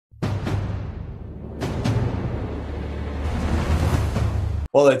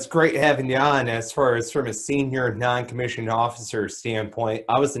Well, it's great having you on as far as from a senior non-commissioned officer standpoint.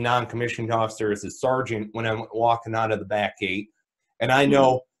 I was a non-commissioned officer as a sergeant when I'm walking out of the back gate. And I Mhm.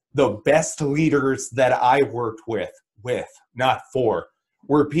 know the best leaders that I worked with, not for,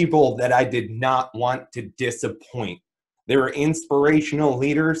 were people that I did not want to disappoint. They were inspirational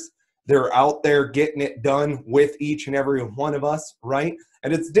leaders. They're out there getting it done with each and every one of us, right?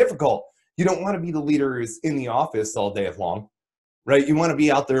 And it's difficult. You don't want to be the leader who's in the office all day long, right? You want to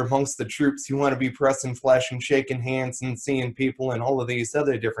be out there amongst the troops. You want to be pressing flesh and shaking hands and seeing people and all of these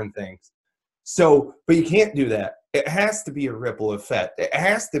other different things. So, but you can't do that. It has to be a ripple effect. It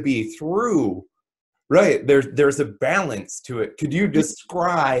has to be through, right? There's a balance to it. Could you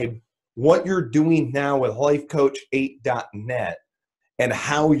describe what you're doing now with lifecoach8.net and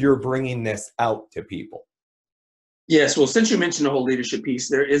how you're bringing this out to people? Yes, well, since you mentioned the whole leadership piece,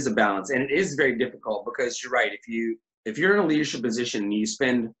 there is a balance, and it is very difficult because you're right. If you're in a leadership position and you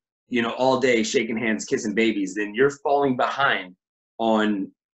spend all day shaking hands, kissing babies, then you're falling behind on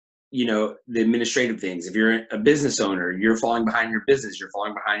the administrative things. If you're a business owner, you're falling behind your business. You're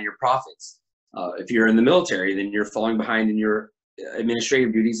falling behind your profits. If you're in the military, then you're falling behind in your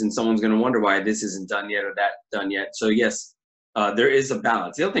administrative duties, and someone's going to wonder why this isn't done yet or that done yet. So yes, there is a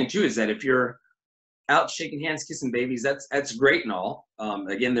balance. The other thing too is that if you're out shaking hands, kissing babies, that's great and all.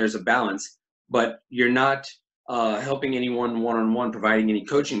 Again, there's a balance, but you're not helping anyone one-on-one, providing any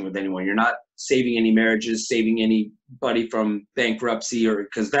coaching with anyone. You're not saving any marriages, saving anybody from bankruptcy, or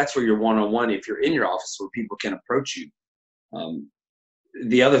because that's where you're one-on-one if you're in your office where people can approach you.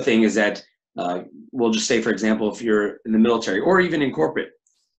 The other thing is that we'll just say, for example, if you're in the military or even in corporate,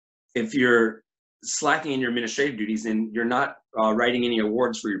 if you're slacking in your administrative duties, then you're not writing any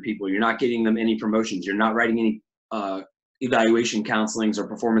awards for your people. You're not getting them any promotions. You're not writing any evaluation counselings or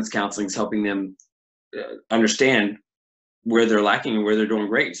performance counselings, helping them understand where they're lacking and where they're doing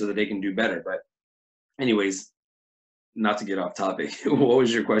great so that they can do better. But anyways, not to get off topic. What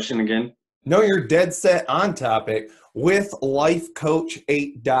was your question again? No, you're dead set on topic with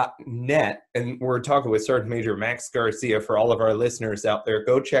lifecoach8.net. And we're talking with Sergeant Major Max Garcia. For all of our listeners out there,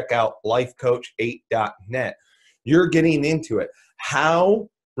 go check out lifecoach8.net. You're getting into it. How,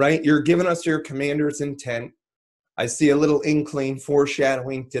 right? You're giving us your commander's intent. I see a little inkling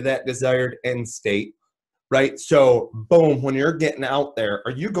foreshadowing to that desired end state, right? So boom, when you're getting out there,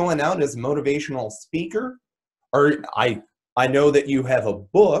 are you going out as a motivational speaker? Or I know that you have a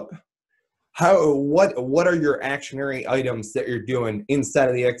book. What are your actionary items that you're doing inside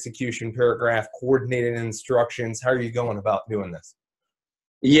of the execution paragraph, coordinated instructions? How are you going about doing this?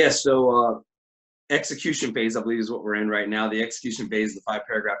 Yes, so execution phase, I believe, is what we're in right now. The execution phase, the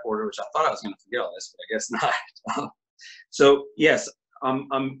 5-paragraph order, which I thought I was going to forget all this, but I guess not. So yes,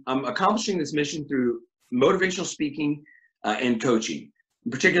 I'm accomplishing this mission through motivational speaking and coaching.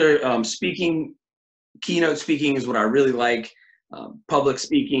 In particular, speaking, keynote speaking is what I really like. Public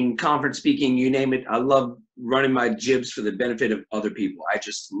speaking, conference speaking, you name it. I love running my jibs for the benefit of other people. I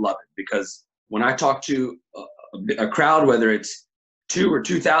just love it because when I talk to a crowd, whether it's 2 or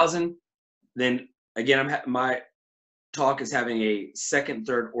 2,000, then again, my talk is having a second,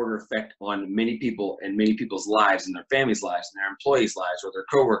 third order effect on many people and many people's lives and their families' lives and their employees' lives or their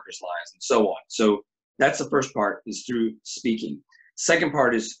coworkers' lives and so on. So that's the first part, is through speaking. Second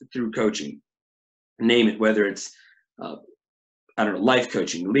part is through coaching. Name it, whether it's life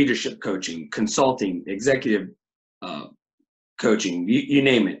coaching, leadership coaching, consulting, executive coaching, you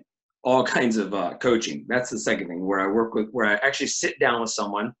name it, all kinds of coaching. That's the second thing, where I actually sit down with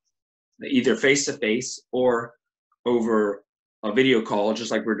someone, either face to face or over a video call, just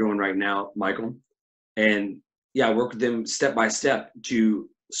like we're doing right now, Michael. And yeah, I work with them step by step to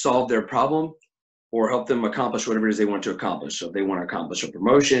solve their problem or help them accomplish whatever it is they want to accomplish. So if they want to accomplish a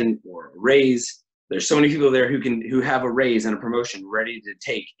promotion or a raise, there's so many people there who have a raise and a promotion ready to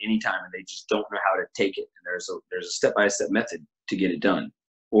take anytime, and they just don't know how to take it. And there's a step-by-step method to get it done.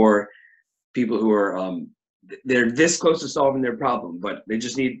 Or people who are they're this close to solving their problem, but they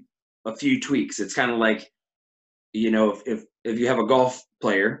just need a few tweaks. It's kind of like, if you have a golf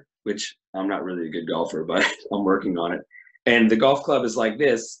player, which I'm not really a good golfer, but I'm working on it, and the golf club is like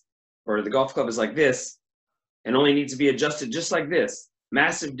this, or the golf club is like this, and only needs to be adjusted just like this.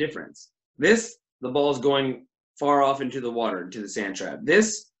 Massive difference. The ball is going far off into the water, into the sand trap.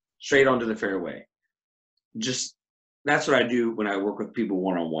 This, straight onto the fairway. Just, that's what I do when I work with people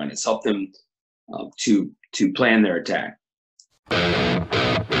one-on-one. It's help them to plan their attack.